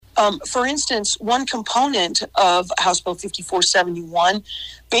For instance, one component of House Bill 5471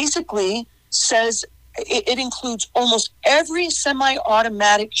 basically says it includes almost every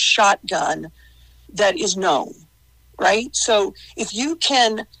semi-automatic shotgun that is known, right? So if you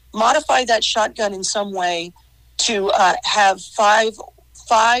can modify that shotgun in some way to have five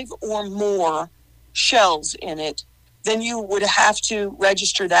or more shells in it, then you would have to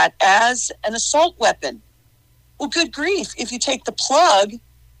register that as an assault weapon. Well, good grief. If you take the plug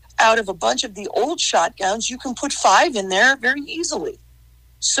out of a bunch of the old shotguns, you can put 5 in there very easily.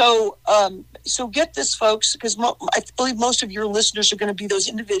 So get this, folks, because I believe most of your listeners are going to be those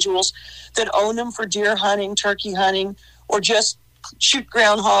individuals that own them for deer hunting, turkey hunting, or just shoot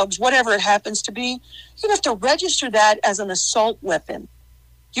groundhogs, whatever it happens to be. You have to register that as an assault weapon.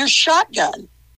 Your shotgun